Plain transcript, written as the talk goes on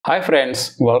Hi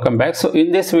friends, welcome back. So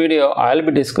in this video, I'll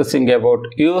be discussing about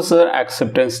user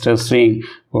acceptance testing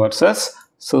versus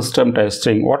system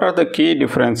testing. What are the key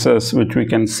differences which we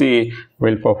can see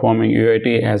while performing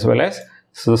UAT as well as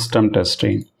system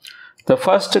testing? The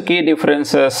first key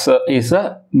differences is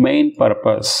the main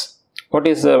purpose. What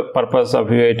is the purpose of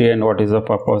UAT and what is the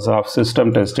purpose of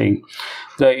system testing?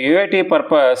 The UAT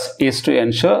purpose is to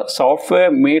ensure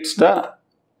software meets the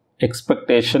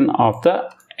expectation of the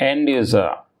end user.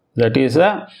 That is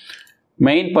the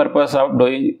main purpose of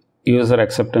doing user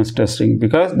acceptance testing,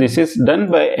 because this is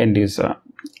done by end user.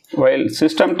 While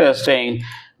system testing,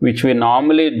 which we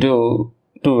normally do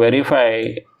to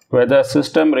verify whether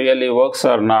system really works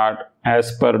or not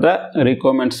as per the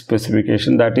requirement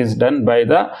specification, that is done by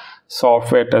the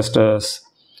software testers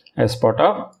as part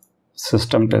of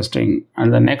system testing.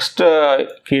 And the next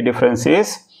key difference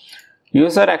is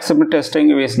user acceptance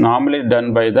testing is normally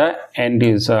done by the end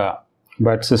user,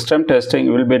 but system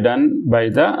testing will be done by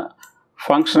the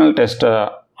functional tester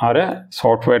or a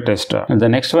software tester. And the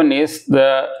next one is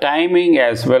the timing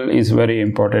as well is very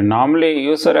important. Normally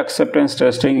user acceptance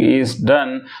testing is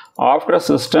done after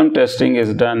system testing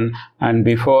is done and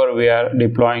before we are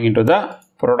deploying into the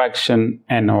production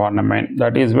environment.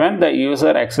 That is when the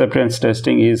user acceptance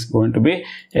testing is going to be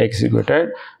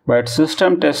executed. But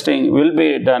system testing will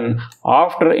be done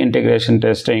after integration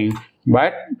testing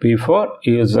but before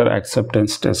user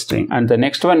acceptance testing. And the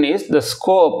next one is the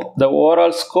scope, the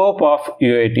overall scope of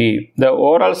UAT. The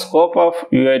overall scope of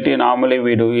UAT normally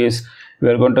we do is we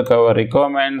are going to cover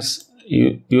requirements,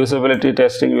 usability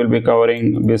testing will be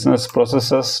covering, business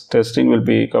processes testing will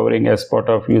be covering as part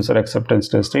of user acceptance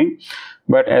testing.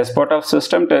 But as part of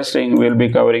system testing, we will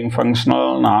be covering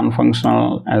functional,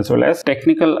 non-functional as well as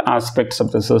technical aspects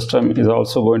of the system is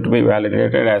also going to be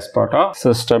validated as part of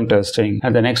system testing.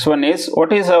 And the next one is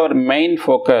what is our main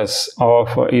focus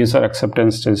of user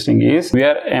acceptance testing is we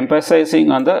are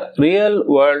emphasizing on the real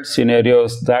world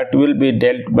scenarios that will be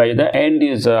dealt by the end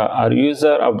user or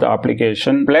user of the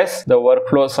application, plus the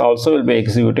workflows also will be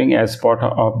executing as part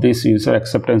of this user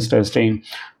acceptance testing.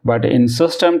 But in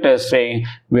system testing,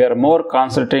 we are more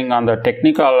concentrating on the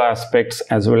technical aspects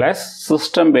as well as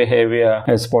system behavior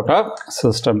as part of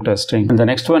system testing. And the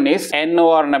next one is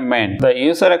environment. The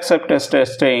user acceptance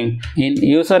testing. In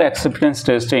user acceptance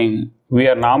testing, we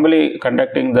are normally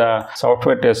conducting the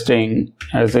software testing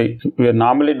we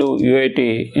normally do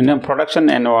UAT in a production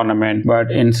environment,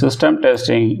 but in system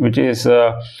testing, which is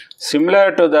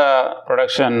similar to the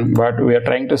production, but we are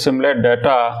trying to simulate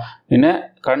data in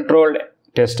a controlled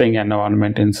testing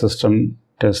environment in system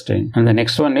testing. And the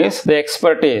next one is the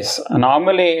expertise.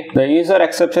 Normally the user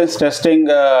acceptance testing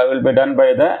will be done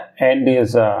by the end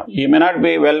user. You may not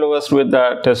be well versed with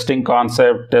the testing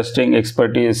concept, testing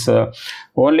expertise.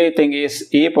 Only thing is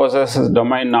he possesses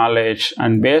domain knowledge,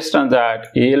 and based on that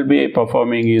he will be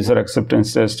performing user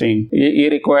acceptance testing. He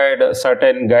required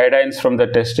certain guidelines from the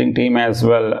testing team as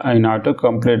well in order to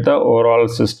complete the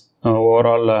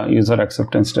overall user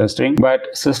acceptance testing.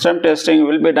 But system testing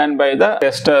will be done by the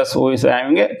testers who is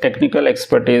having a technical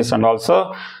expertise, and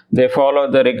also they follow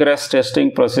the rigorous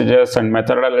testing procedures and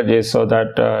methodologies so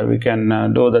that we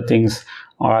can do the things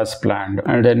as planned.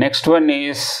 And the next one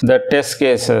is the test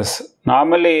cases.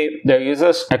 Normally the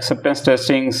user acceptance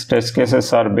test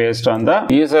cases are based on the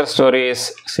user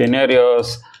stories,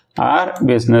 scenarios or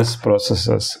business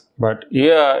processes. But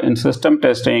here in system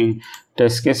testing,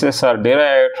 test cases are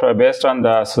derived based on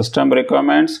the system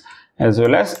requirements as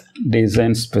well as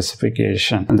design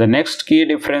specification. And the next key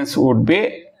difference would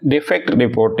be defect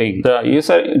reporting. The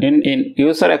in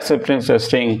user acceptance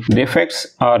testing,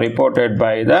 defects are reported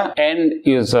by the end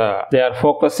user. They are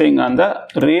focusing on the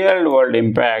real world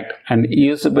impact and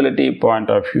usability point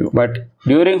of view. But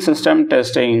during system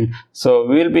testing, so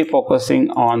we will be focusing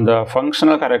on the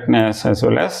functional correctness as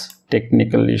well as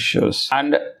technical issues.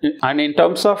 And in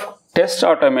terms of test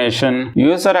automation,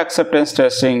 user acceptance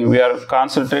testing, we are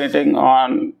concentrating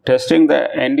on testing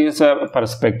the end user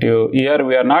perspective. Here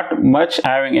we are not much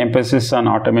having emphasis on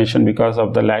automation because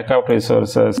of the lack of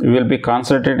resources. We will be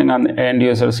concentrating on the end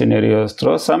user scenarios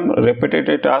through some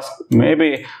repetitive tasks,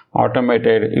 maybe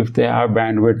automated if they have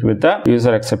bandwidth with the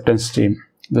user acceptance team.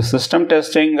 The system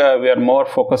testing, we are more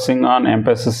focusing on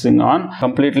emphasizing on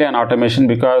completely on automation,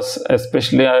 because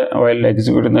especially while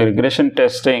executing the regression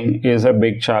testing is a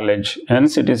big challenge.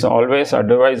 Hence, it is always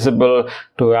advisable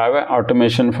to have an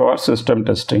automation for system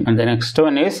testing. And the next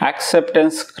one is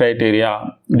acceptance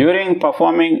criteria. During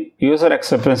performing user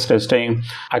acceptance testing,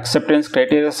 acceptance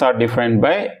criteria are defined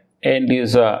by end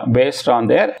user based on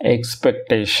their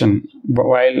expectation.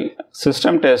 while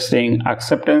system testing,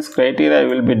 acceptance criteria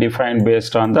will be defined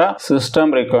based on the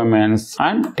system requirements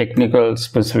and technical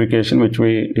specification which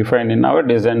we define in our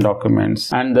design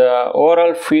documents. And the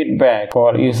overall feedback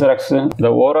for user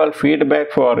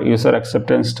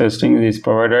acceptance testing is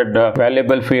provided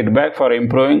valuable feedback for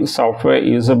improving software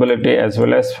usability as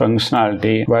well as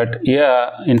functionality. But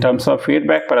here, in terms of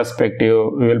feedback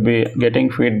perspective, we will be getting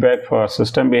feedback for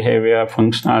system behavior,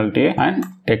 functionality and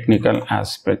technical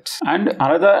aspects. And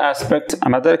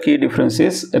another key difference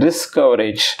is risk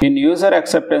coverage. In user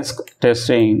acceptance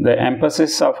testing, the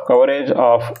emphasis of coverage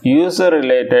of user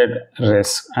related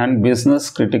risk and business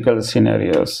critical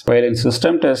scenarios, while in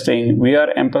system testing we are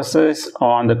emphasized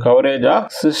on the coverage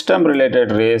of system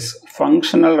related risk,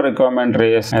 functional requirement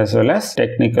risk as well as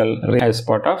technical risk as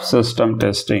part of system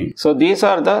testing. So these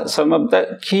are some of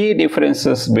the key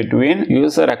differences between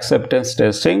user acceptance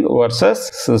testing versus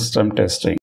system testing.